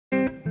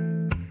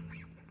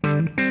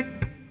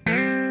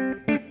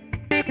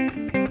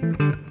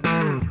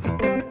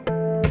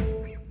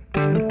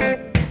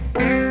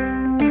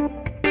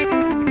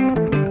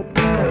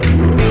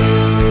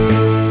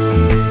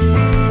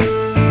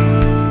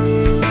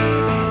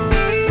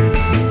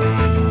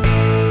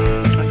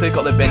they've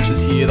got their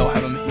benches here, they'll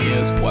have them here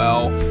as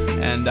well.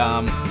 And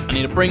I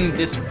need to bring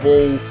this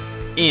wall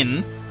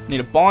in. I need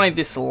to buy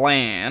this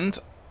land.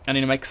 I need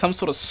to make some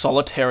sort of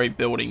solitary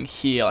building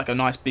here, like a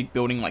nice big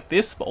building like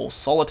this, but all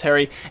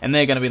solitary. And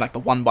they're going to be like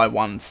the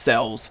 1x1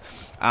 cells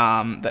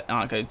that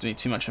aren't going to be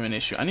too much of an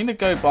issue. I need to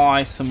go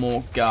buy some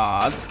more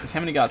guards, because how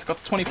many guards? I've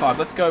got 25.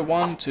 Let's go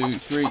 1, 2,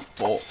 3,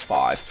 4,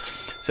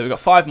 5. So we've got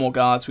 5 more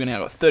guards. We've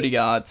now got 30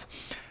 guards.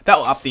 That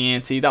will up the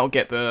ante. That will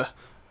get the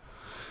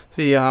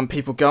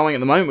people going at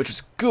the moment, which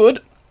is good.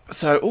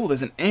 So, oh,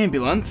 there's an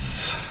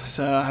ambulance.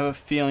 So I have a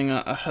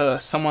feeling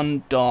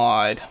someone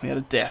died. We had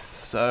a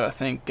death. So I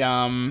think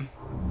that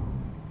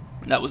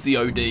was the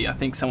OD. I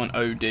think someone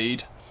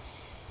OD'd.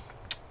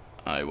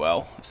 Oh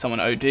well, if someone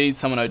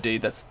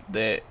OD'd, that's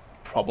their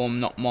problem,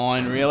 not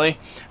mine really.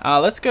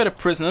 Let's go to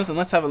prisoners and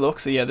let's have a look.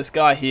 So yeah, this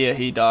guy here,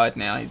 he died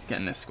now. He's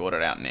getting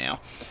escorted out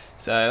now.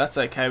 So that's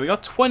okay. We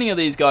got 20 of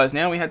these guys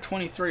now. We had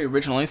 23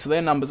 originally, so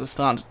their numbers are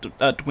starting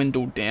to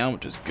dwindle down,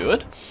 which is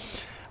good.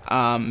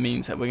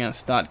 Means that we're going to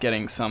start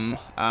getting some,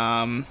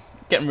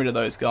 getting rid of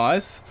those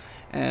guys,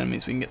 and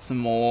means we can get some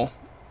more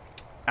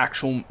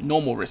actual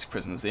normal risk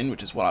prisoners in,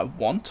 which is what I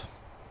want.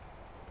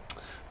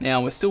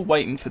 Now we're still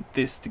waiting for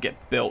this to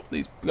get built.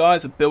 These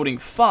guys are building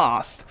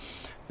fast,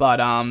 but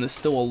there's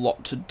still a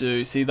lot to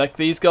do. See, like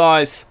these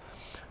guys,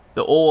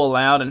 they're all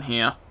allowed in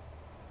here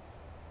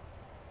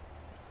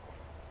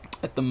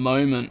at the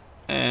moment,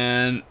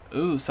 and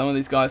ooh, some of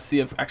these guys see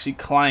have actually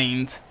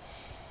claimed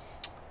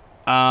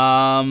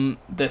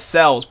their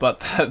cells,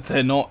 but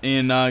they're not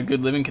in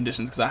good living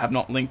conditions because I have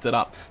not linked it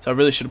up. So I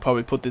really should have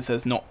probably put this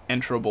as not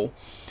enterable.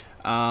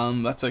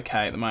 That's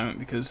okay at the moment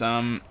because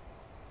when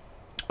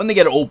they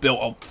get it all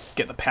built, I'll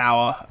get the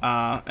power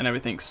and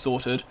everything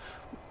sorted.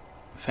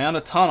 Found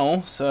a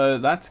tunnel, so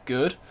that's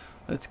good.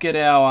 Let's get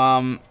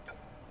our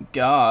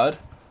guard.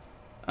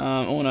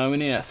 Oh no, we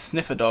need a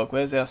sniffer dog.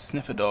 Where's our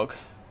sniffer dog?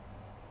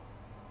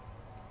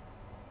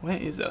 Where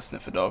is our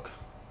sniffer dog?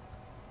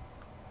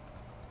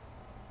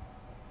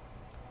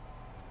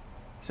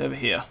 It's over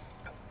here.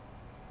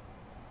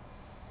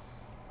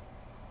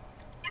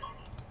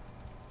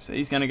 So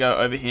he's going to go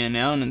over here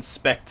now and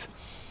inspect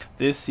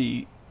this.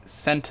 They've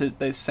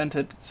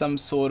centered some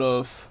sort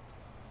of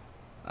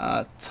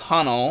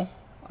tunnel.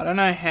 I don't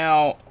know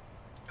how.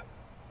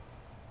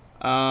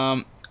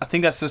 I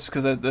think that's just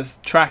because there's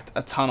tracked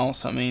a tunnel,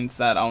 so it means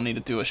that I'll need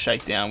to do a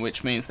shakedown,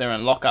 which means they're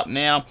in lockup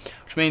now,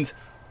 which means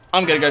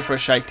I'm going to go for a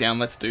shakedown.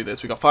 Let's do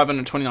this. We've got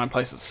 529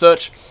 places to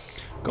search.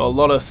 Got a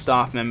lot of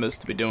staff members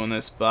to be doing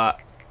this, but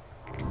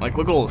like,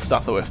 look at all the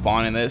stuff that we're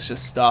finding. There's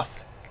just stuff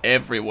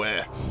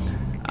everywhere.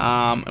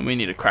 And we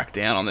need to crack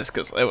down on this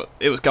because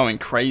it was going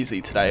crazy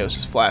today. It was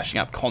just flashing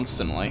up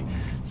constantly.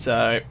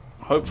 So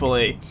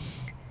hopefully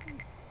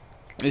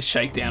this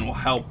shakedown will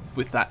help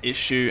with that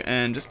issue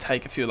and just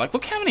take a few. Like,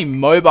 look how many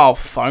mobile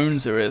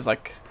phones there is.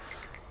 Like,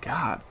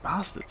 God,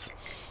 bastards.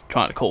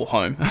 Trying to call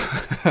home.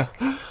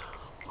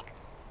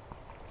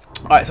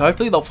 Alright, so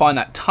hopefully they'll find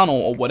that tunnel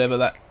or whatever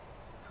that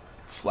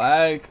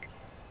flag.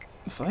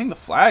 I think the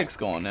flag's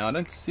gone now. I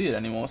don't see it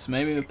anymore. So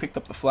maybe they picked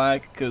up the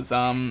flag because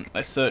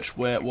they searched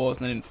where it was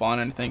and they didn't find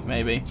anything.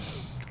 Maybe.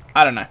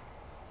 I don't know.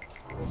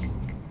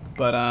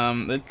 But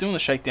they're doing the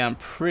shakedown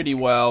pretty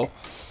well.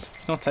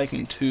 It's not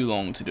taking too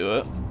long to do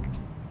it.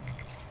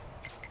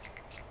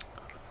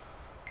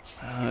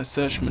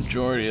 Search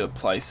majority of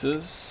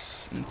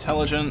places.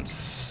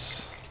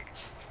 Intelligence.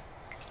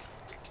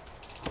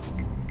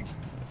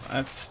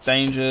 That's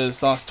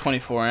dangers. Last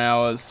 24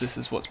 hours. This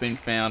is what's been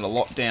found. A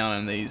lot down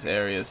in these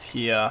areas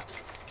here.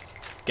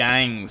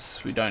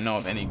 Gangs. We don't know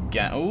of any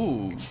gang.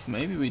 Ooh,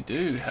 maybe we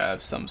do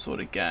have some sort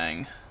of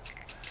gang.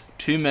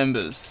 2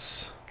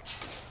 members.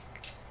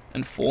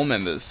 And 4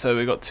 members. So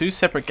we've got 2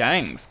 separate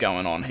gangs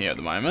going on here at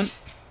the moment.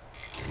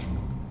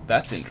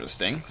 That's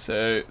interesting.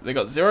 So they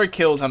got 0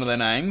 kills under their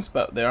names,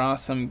 but there are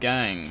some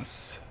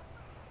gangs.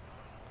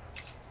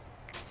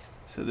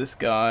 So this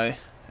guy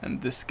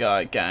and this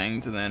guy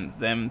ganged, and then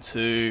them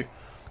 2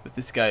 with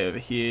this guy over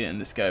here and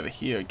this guy over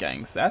here are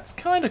gangs. That's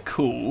kind of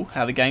cool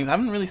how the gangs, I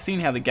haven't really seen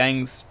how the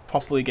gangs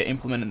properly get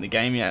implemented in the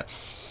game yet,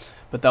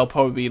 but they'll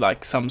probably be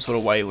like some sort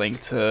of way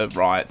linked to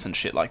riots and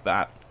shit like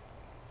that.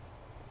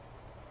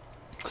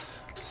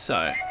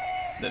 So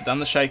they've done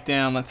the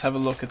shakedown. Let's have a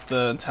look at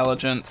the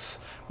intelligence.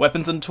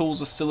 Weapons and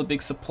tools are still a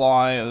big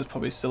supply. There's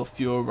probably still a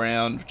few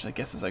around, which I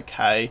guess is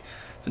okay.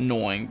 It's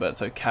annoying, but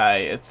it's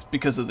okay. It's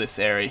because of this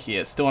area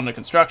here. It's still under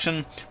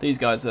construction. These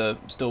guys are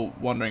still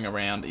wandering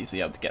around,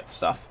 easily able to get the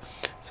stuff.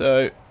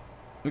 So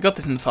we got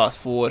this in the fast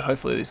forward.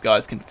 Hopefully these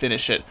guys can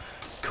finish it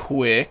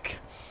quick.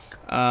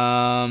 We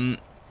got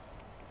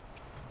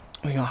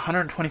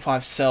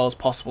 125 cells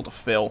possible to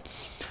fill.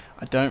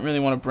 I don't really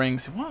want to bring.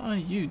 So what are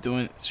you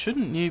doing?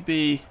 Shouldn't you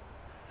be?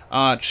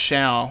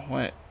 Shower.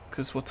 Wait,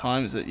 because what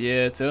time is it?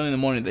 Yeah, it's early in the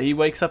morning. He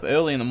wakes up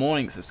early in the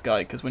mornings, this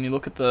guy, because when you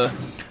look at the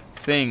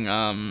thing,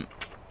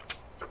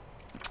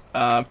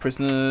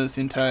 prisoners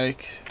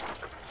intake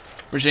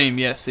regime.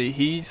 Yeah, see,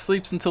 he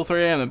sleeps until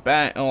 3 AM and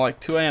bam, or like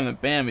 2 AM and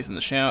bam, he's in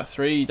the shower at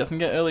 3. He doesn't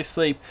get early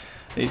sleep.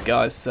 These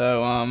guys,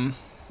 so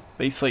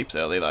But he sleeps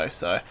early though,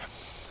 so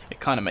it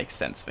kind of makes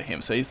sense for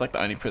him. So he's like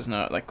the only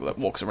prisoner like that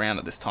walks around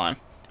at this time.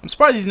 I'm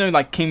surprised he's no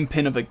like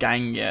kingpin of a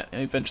gang yet.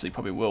 Eventually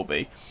probably will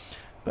be.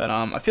 But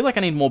I feel like I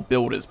need more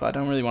builders, but I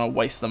don't really want to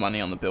waste the money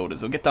on the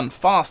builders. It'll get done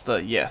faster,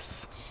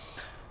 yes.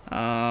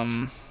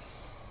 But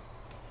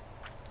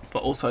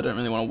also I don't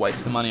really want to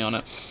waste the money on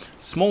it.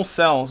 Small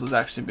cells has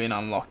actually been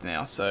unlocked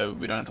now, so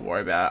we don't have to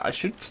worry about it. I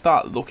should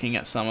start looking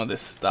at some of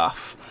this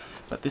stuff.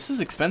 But this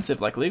is expensive,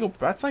 like legal,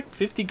 that's like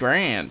 50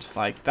 grand.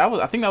 Like that was,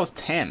 I think that was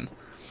 10.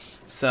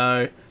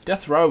 So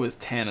death row was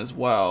 10 as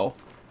well.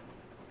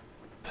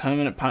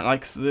 Permanent punch,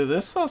 like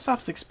this sort of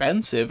stuff's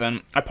expensive,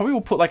 and I probably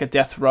will put like a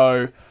death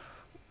row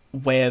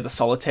where the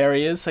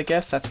solitary is. I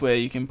guess that's where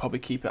you can probably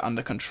keep it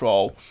under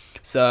control.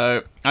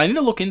 So I need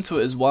to look into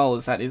it as well.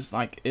 Is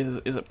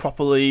it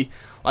properly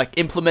like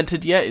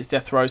implemented yet? Is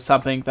death row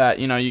something that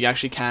you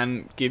actually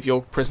can give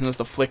your prisoners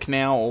the flick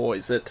now, or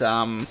is it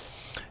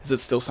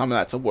still something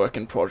that's a work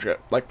in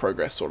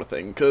progress sort of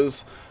thing?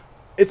 Because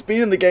it's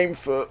been in the game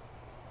for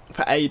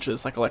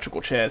ages, like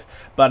electrical chairs,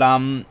 but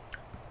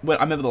when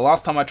I remember the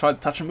last time I tried to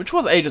touch them, which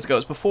was ages ago, it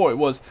was before it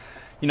was,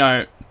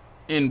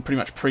 in pretty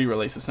much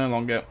pre-release. It's no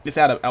longer, it's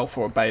out of alpha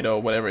or beta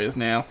or whatever it is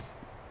now.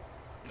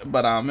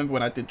 But I remember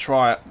when I did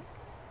try it,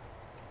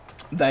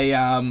 they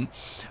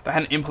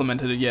hadn't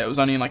implemented it yet. It was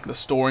only in like the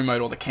story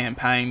mode or the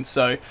campaign.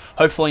 So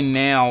hopefully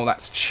now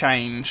that's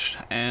changed,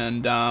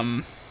 and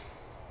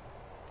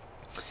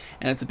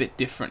it's a bit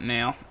different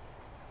now.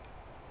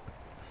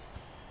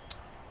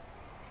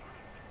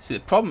 See, the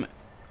problem,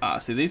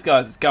 see these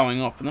guys, it's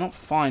going off, but they're not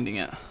finding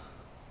it.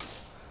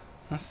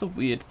 That's the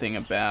weird thing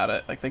about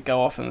it. Like, they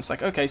go off and it's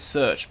like, okay,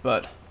 search,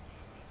 but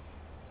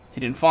he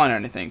didn't find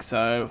anything,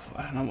 so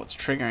I don't know what's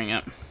triggering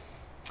it.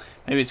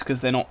 Maybe it's because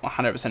they're not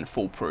 100%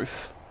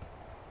 foolproof.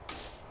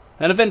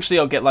 And eventually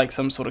I'll get, like,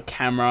 some sort of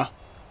camera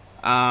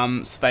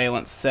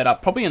surveillance set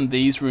up. Probably in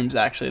these rooms,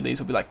 actually. These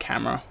will be, like,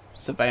 camera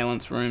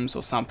surveillance rooms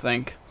or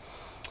something.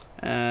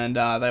 And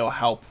they will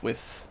help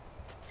with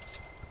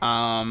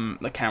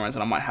the cameras,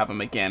 and I might have them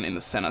again in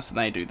the center, so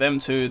they do them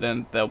too.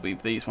 Then there'll be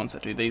these ones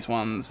that do these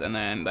ones, and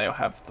then they'll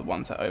have the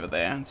ones that are over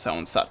there, and so on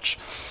and such.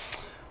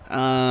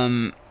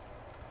 But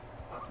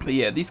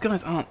yeah, these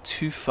guys aren't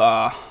too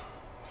far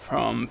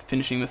from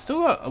finishing. There's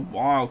still got a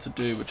while to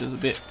do, which is a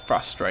bit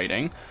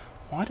frustrating.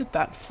 Why did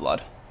that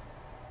flood?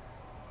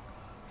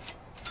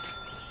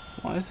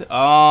 Why is it?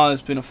 Oh,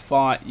 there's been a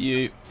fight.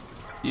 You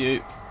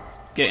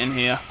get in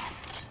here.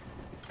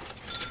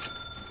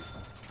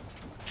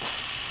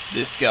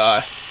 This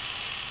guy.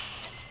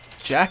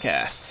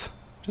 Jackass.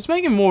 Just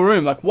making more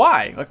room. Like,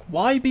 why? Like,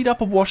 why beat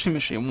up a washing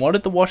machine? What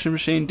did the washing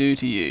machine do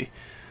to you?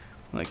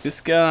 Like,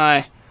 this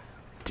guy...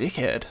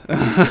 Dickhead.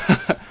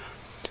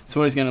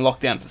 So he's going to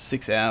lock down for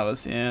 6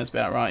 hours. Yeah, that's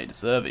about right. You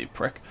deserve it, you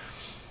prick.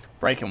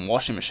 Breaking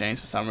washing machines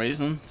for some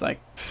reason. It's like,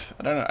 pff,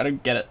 I don't know. I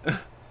don't get it.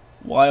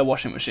 Why a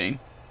washing machine?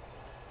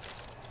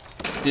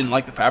 Didn't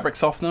like the fabric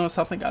softener or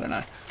something? I don't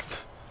know.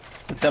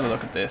 Let's have a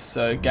look at this.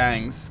 So,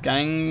 gangs.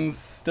 Gangs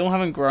still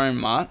haven't grown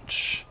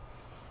much.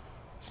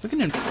 Let's look at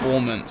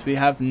informants. We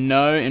have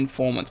no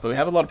informants, but we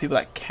have a lot of people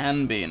that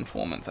can be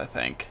informants, I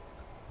think.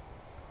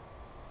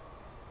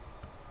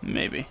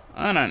 Maybe.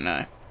 I don't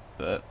know.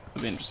 But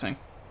it'll be interesting.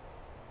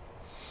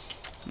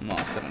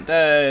 Last 7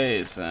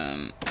 days,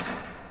 and...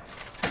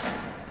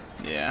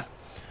 yeah.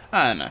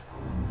 I don't know.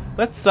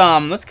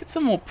 Let's get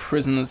some more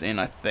prisoners in,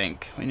 I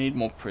think. We need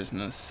more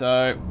prisoners.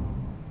 So,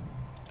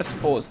 let's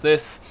pause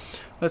this.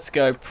 Let's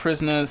go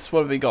prisoners.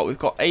 What have we got? We've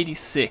got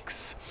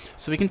 86.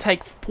 So we can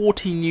take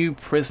 40 new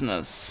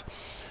prisoners.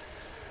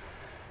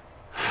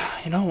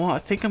 You know what? I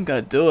think I'm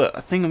going to do it. I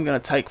think I'm going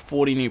to take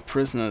 40 new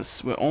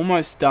prisoners. We're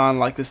almost done.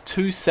 Like, there's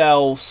 2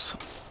 cells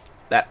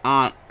that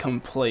aren't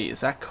complete.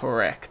 Is that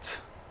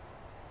correct?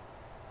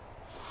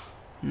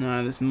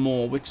 No, there's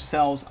more. Which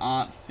cells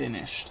aren't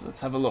finished?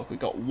 Let's have a look. We've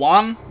got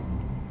 1.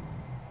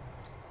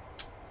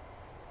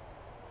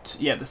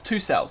 Yeah, there's 2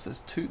 cells.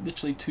 There's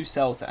literally 2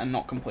 cells that are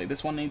not complete.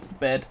 This one needs the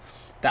bed.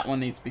 That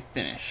one needs to be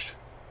finished.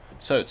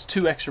 So it's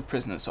 2 extra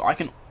prisoners. So I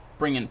can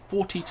bring in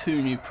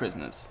 42 new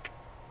prisoners.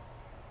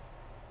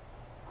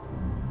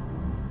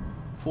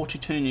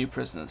 42 new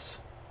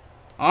prisoners.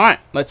 Alright,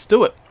 let's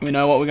do it. We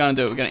know what we're going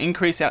to do. We're going to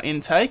increase our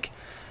intake.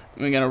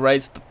 And we're going to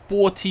raise to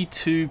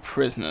 42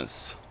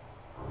 prisoners.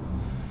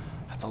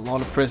 That's a lot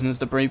of prisoners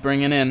to be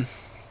bringing in.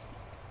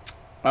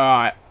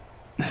 Alright.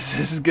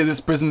 This is good.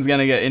 This prison's going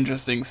to get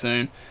interesting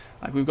soon.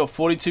 Like, we've got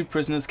 42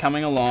 prisoners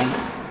coming along,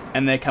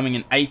 and they're coming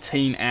in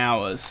 18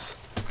 hours.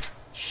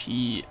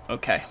 Shit.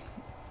 Okay.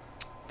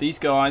 These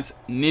guys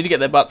need to get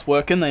their butts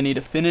working. They need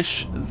to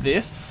finish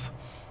this.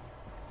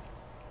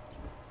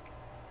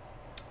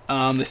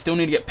 They still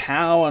need to get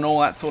power and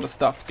all that sort of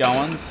stuff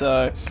going.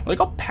 So, well, they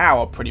got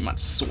power pretty much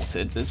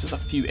sorted. There's just a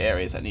few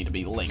areas that need to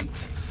be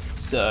linked.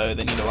 So,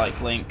 they need to, like,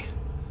 link...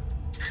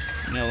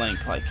 they need to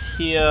link, like,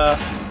 here...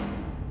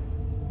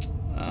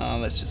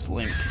 let's just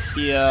link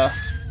here.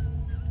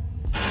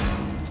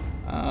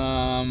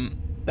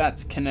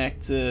 That's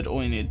connected.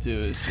 All you need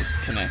to do is just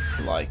connect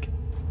to like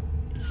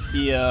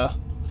here,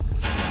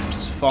 which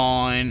is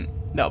fine.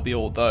 That'll be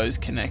all those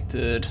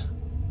connected.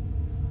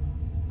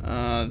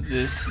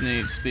 This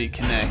needs to be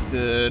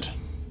connected,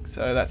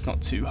 so that's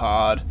not too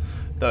hard.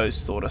 Those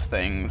sort of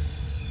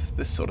things,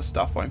 this sort of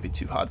stuff won't be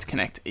too hard to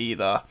connect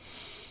either.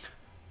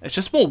 It's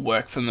just more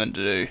work for them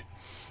to do.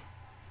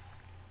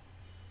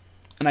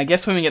 And I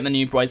guess when we get the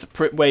new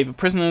wave of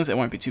prisoners, it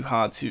won't be too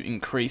hard to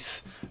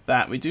increase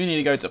that. We do need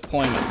to go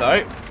deployment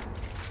though.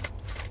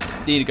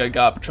 Need to go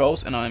guard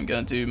patrols, and I'm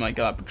going to do my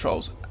guard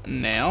patrols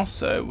now.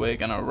 So we're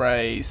going to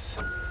raise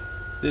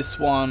this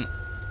one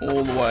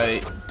all the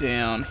way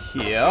down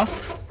here.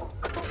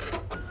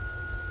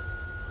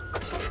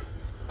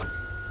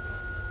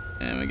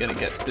 And we're going to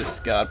get this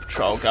guard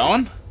patrol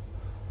going.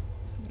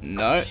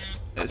 No,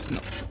 it's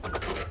not.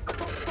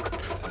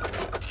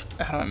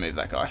 How do I move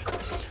that guy?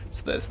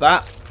 So there's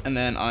that. And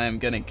then I am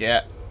going to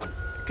get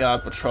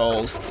guard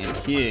patrols in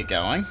here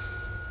going.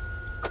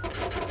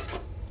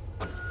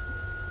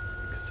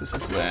 Because this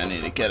is where I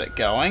need to get it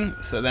going.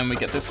 So then we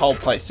get this whole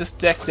place just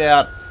decked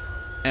out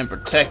and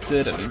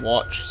protected and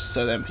watched,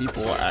 so then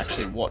people are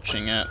actually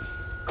watching it.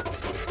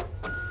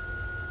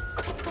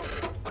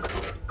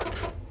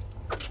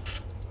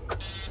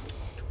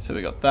 So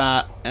we got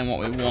that, and what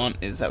we want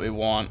is that we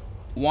want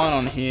one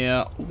on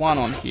here,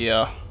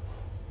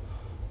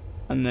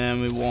 and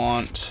then we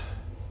want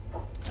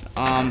an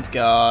armed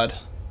guard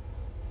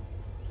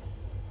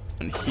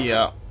and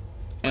here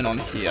and on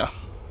here.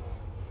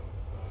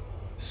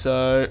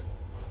 So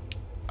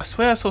I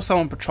swear I saw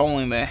someone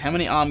patrolling there. How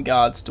many armed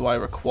guards do I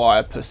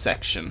require per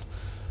section?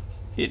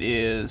 It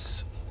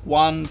is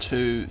 1,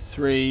 2,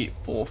 3,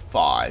 4,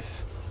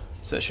 5.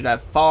 So I should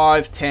have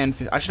 5, 10,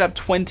 15. I should have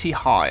 20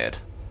 hired.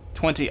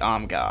 20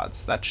 armed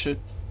guards. That should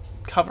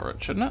cover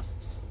it, shouldn't it?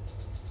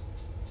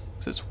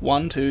 So it's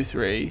 1, 2,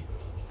 3,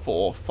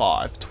 4,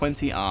 5.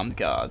 20 armed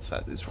guards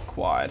that is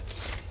required.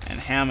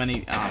 And how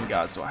many armed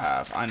guards do I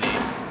have? I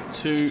need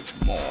 2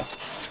 more.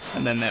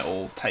 And then they're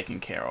all taken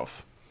care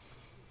of.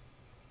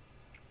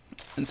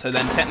 And so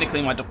then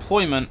technically my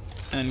deployment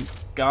and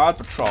guard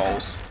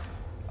patrols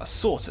are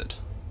sorted.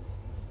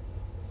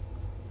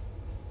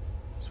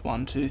 It's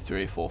 1, 2,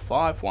 3, 4,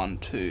 5. 1,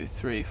 2,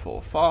 3,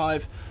 4,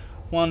 5.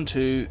 1,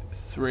 2,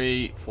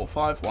 3, 4,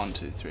 5. 1,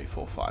 2, 3,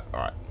 4, 5.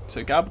 Alright.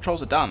 So guard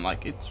patrols are done.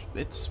 Like,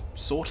 it's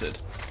sorted.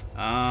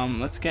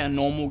 Let's get a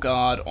normal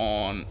guard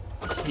on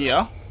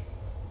here.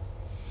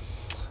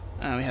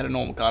 We had a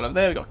normal guard over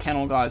there. We got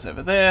kennel guys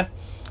over there.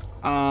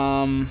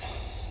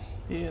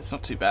 Yeah, it's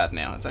not too bad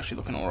now. It's actually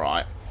looking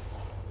alright,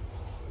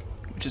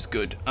 which is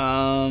good.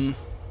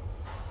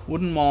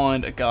 Wouldn't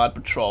mind a guard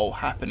patrol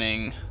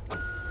happening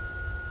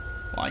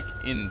like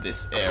in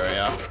this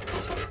area.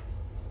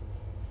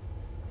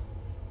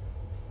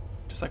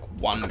 Just like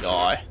one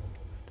guy.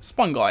 Just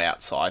one guy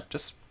outside.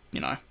 Just,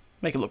 you know,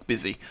 make it look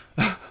busy.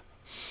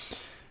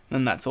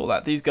 And that's all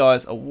that. These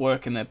guys are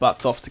working their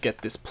butts off to get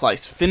this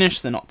place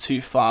finished. They're not too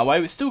far away.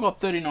 We've still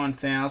got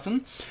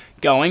 39,000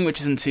 going,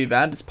 which isn't too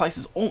bad. This place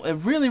is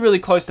really, really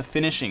close to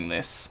finishing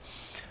this.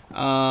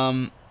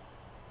 Let's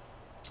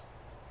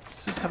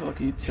just have a look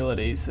at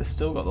utilities. They've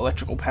still got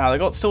electrical power. They've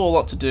got still a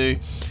lot to do.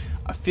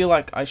 I feel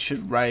like I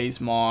should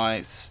raise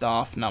my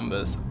staff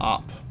numbers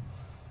up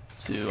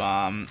to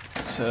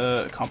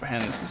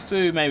comprehend this. Let's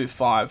do maybe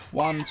 5.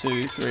 1,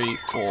 2, 3,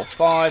 4,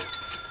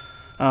 5.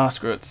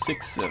 Screw it,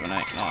 6, 7,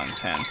 8, 9,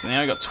 10. So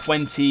now I've got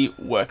 20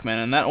 workmen,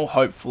 and that will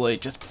hopefully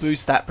just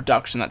boost that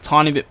production, that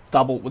tiny bit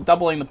with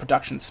doubling the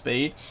production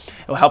speed.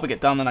 It'll help it get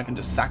done, then I can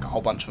just sack a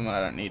whole bunch of them and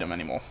I don't need them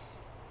anymore.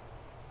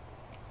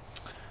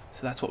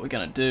 So that's what we're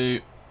going to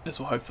do. This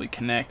will hopefully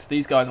connect.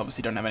 These guys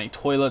obviously don't have any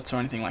toilets or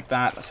anything like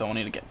that, so I'll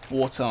need to get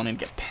water, I'll need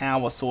to get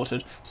power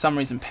sorted. For some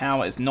reason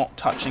power is not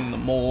touching the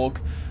morgue.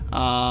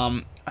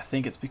 I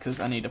think it's because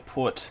I need to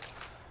put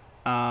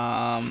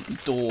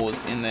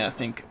doors in there. I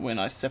think when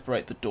I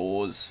separate the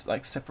doors,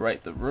 like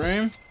separate the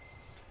room,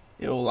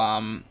 it will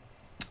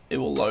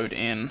load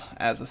in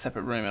as a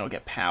separate room. It'll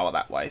get power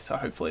that way, so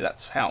hopefully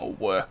that's how it'll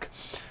work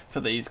for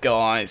these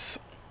guys.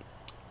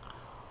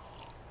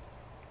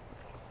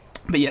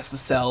 But yes, the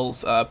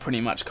cells are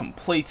pretty much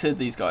completed.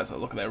 These guys are,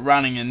 look, they're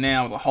running in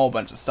now with a whole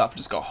bunch of stuff.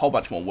 Just got a whole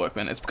bunch more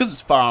workmen. It's because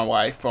it's far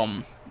away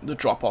from the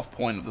drop-off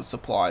point of the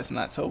supplies and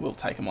that, so it will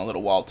take them a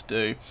little while to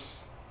do.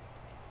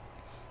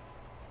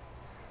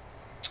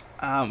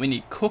 We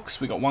need cooks.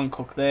 We got 1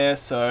 cook there.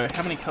 So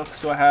how many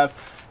cooks do I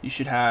have? You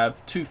should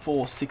have 2,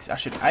 4, 6. I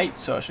should 8.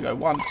 So I should go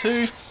 1,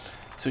 2. So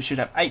we should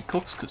have 8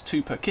 cooks because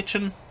 2 per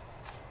kitchen.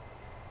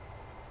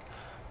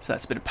 So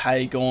that's a bit of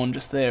pay gone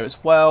just there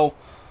as well.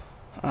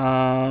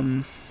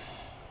 And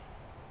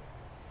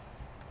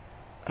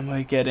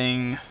we're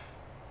getting,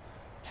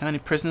 how many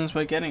prisoners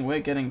we're getting? We're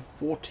getting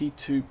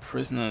 42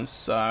 prisoners.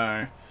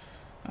 So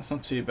that's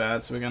not too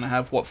bad. So we're going to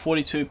have, what,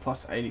 42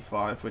 plus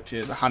 85, which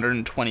is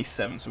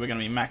 127. So we're going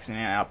to be maxing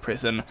out our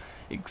prison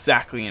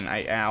exactly in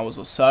 8 hours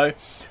or so.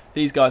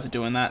 These guys are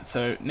doing that.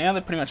 So now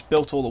they've pretty much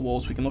built all the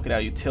walls. We can look at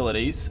our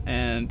utilities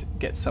and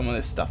get some of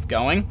this stuff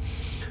going.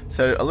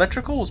 So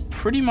electrical is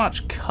pretty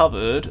much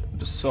covered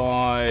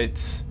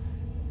besides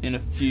in a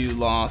few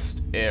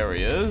last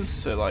areas.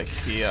 So like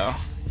here,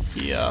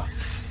 here,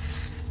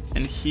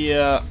 And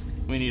here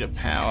we need to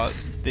power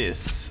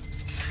this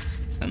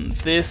and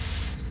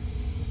this.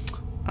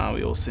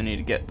 We also need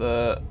to get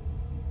the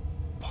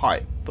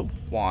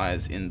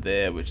wires in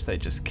there, which they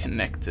just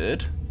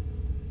connected.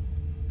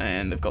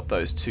 And they've got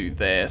those two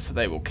there, so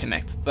they will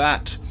connect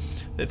that.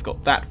 They've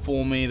got that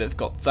for me, they've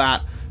got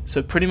that.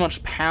 So pretty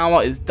much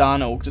power is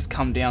done. It will just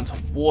come down to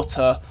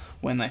water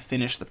when they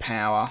finish the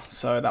power.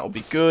 So that will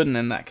be good, and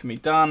then that can be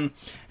done.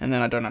 And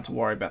then I don't have to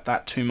worry about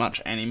that too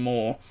much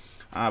anymore,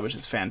 which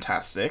is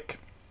fantastic.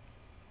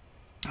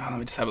 Let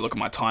me just have a look at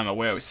my timer.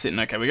 Where are we sitting?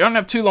 Okay, we don't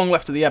have too long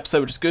left of the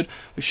episode, which is good.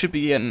 We should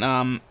be getting,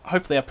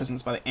 hopefully, our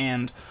prisoners by the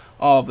end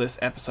of this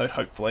episode,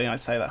 hopefully. I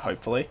say that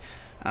hopefully.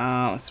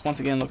 Let's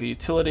once again look at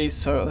utilities.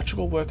 So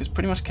electrical work is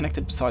pretty much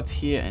connected besides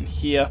here and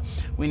here.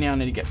 We now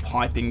need to get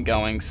piping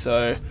going.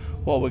 So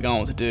what we're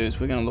going to do is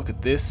we're going to look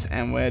at this,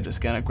 and we're just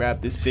going to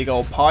grab this big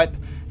old pipe,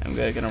 and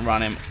we're going to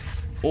run him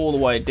all the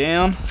way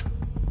down.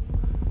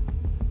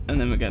 And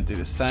then we're going to do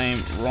the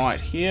same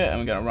right here, and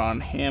we're going to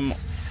run him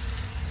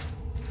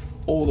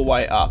all the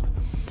way up.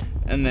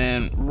 And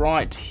then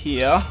right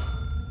here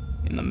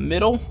in the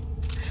middle,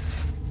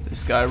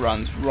 this guy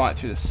runs right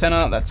through the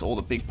center. That's all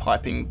the big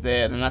piping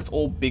there, and that's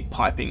all big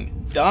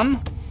piping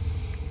done.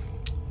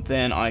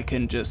 Then I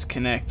can just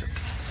connect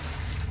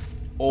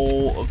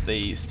all of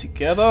these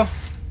together,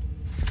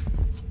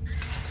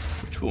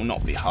 which will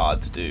not be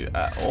hard to do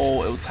at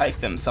all. It will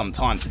take them some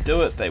time to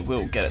do it. They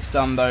will get it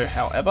done though,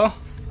 however,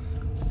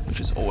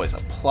 which is always a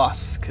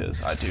plus,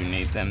 because I do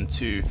need them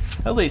to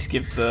at least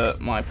give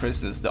my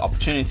prisoners the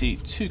opportunity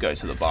to go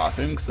to the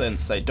bathroom, because then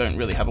they don't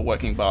really have a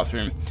working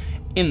bathroom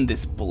in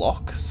this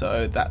block,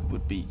 so that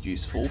would be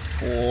useful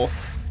for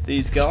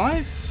these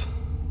guys.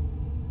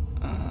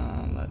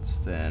 Let's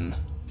then...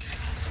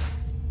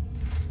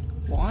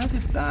 Why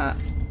did that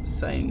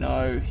say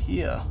no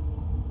here?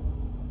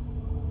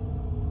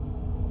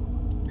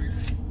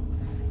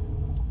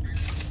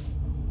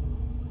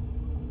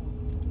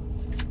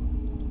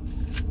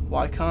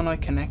 Why can't I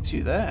connect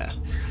you there?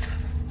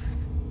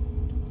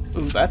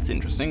 Ooh, that's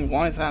interesting.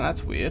 Why is that?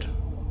 That's weird.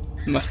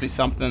 There must be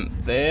something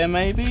there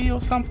maybe, or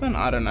something?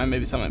 I don't know,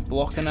 maybe something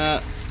blocking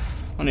it.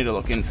 I need to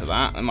look into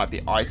that. There might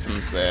be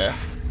items there.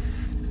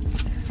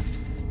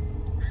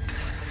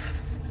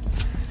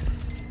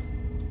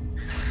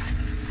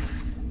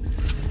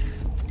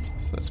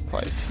 So let's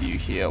place you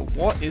here.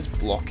 What is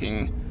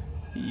blocking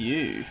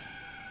you?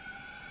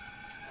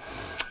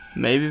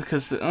 Maybe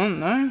because oh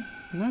no,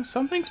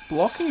 something's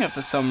blocking it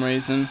for some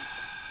reason.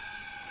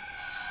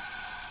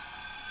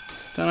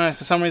 Don't know,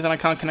 for some reason I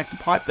can't connect the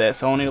pipe there,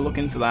 so I'll need to look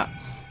into that.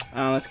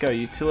 Let's go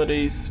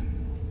utilities.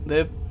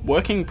 They're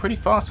working pretty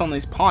fast on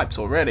these pipes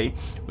already,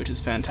 which is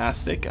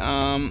fantastic.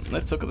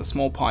 Let's look at the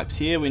small pipes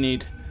here. We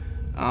need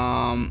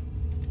a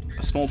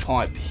small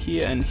pipe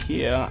here and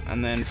here,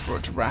 and then for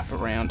it to wrap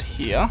around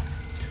here.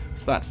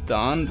 So that's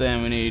done.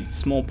 Then we need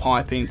small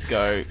piping to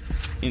go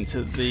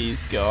into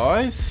these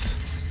guys,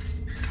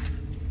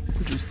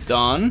 which is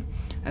done.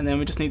 And then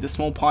we just need the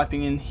small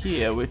piping in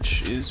here,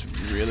 which is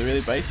really,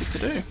 really basic to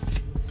do.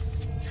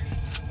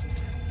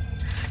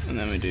 And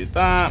then we do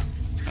that,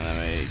 and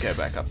then we go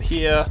back up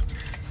here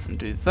and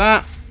do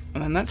that,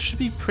 and then that should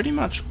be pretty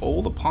much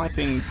all the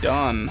piping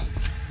done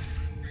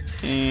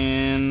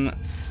in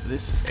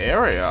this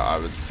area, I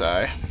would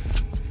say.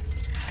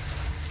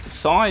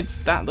 Besides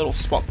that little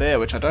spot there,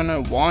 which I don't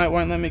know why it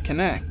won't let me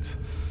connect,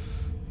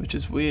 which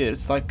is weird.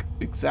 It's like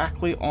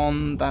exactly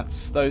on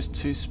those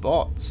two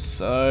spots.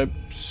 So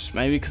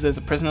maybe because there's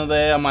a prisoner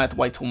there, I might have to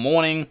wait till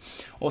morning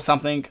or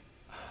something.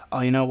 Oh,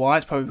 you know why?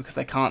 It's probably because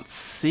they can't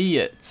see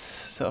it.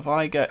 So if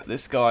I get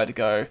this guy to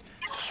go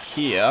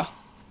here,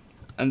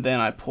 and then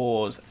I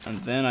pause, and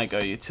then I go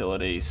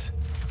utilities.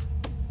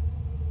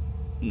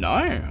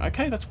 No,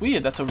 okay, that's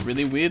weird. That's a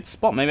really weird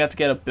spot. Maybe I have to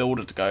get a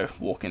builder to go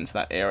walk into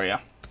that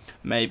area.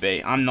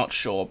 Maybe, I'm not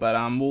sure, but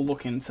we'll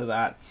look into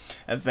that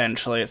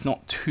eventually. It's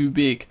not too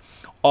big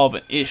of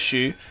an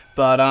issue,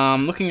 but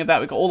looking at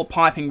that, we've got all the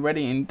piping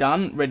ready and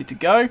done, ready to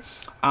go.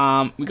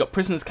 We've got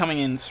prisoners coming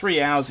in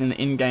 3 hours in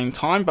the in-game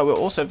time, but we're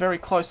also very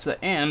close to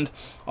the end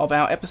of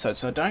our episode,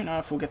 so I don't know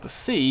if we'll get to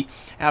see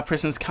our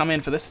prisoners come in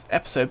for this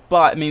episode,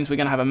 but it means we're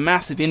going to have a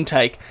massive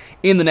intake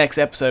in the next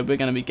episode. We're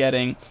going to be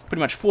getting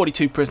pretty much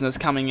 42 prisoners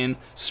coming in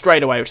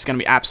straight away, which is going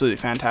to be absolutely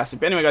fantastic.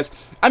 But anyway, guys,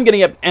 I'm going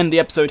to end the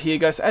episode here,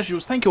 guys. As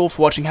usual, thank you all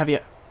for watching. Have an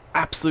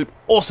absolute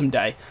awesome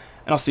day,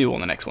 and I'll see you all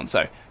in the next one,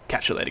 so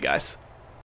catch you later, guys.